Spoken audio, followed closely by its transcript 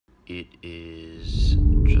It is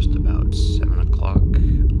just about 7 o'clock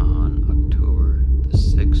on October the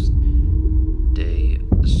 6th, day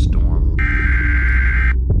of the storm.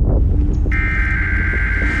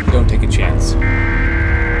 Don't take a chance.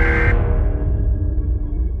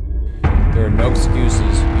 There are no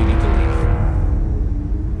excuses. You need to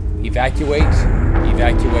leave. Evacuate,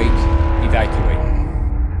 evacuate, evacuate.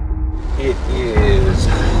 It is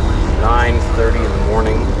 9:30 in the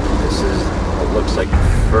morning. This is what looks like the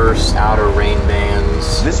first outer rain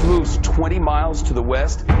bands. This moves 20 miles to the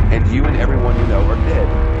west, and you and everyone you know are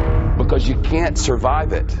dead. Because you can't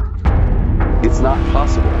survive it. It's not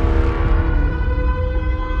possible.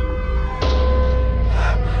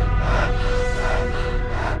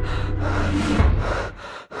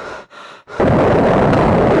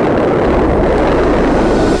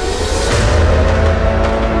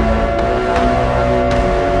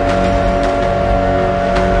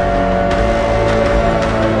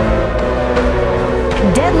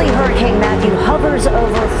 Deadly Hurricane Matthew hovers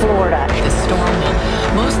over Florida. The storm will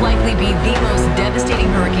most likely be the most devastating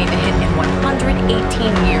hurricane to hit in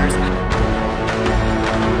 118 years.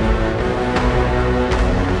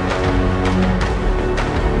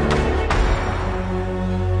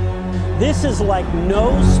 This is like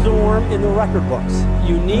no storm in the record books.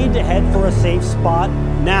 You need to head for a safe spot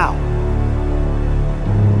now.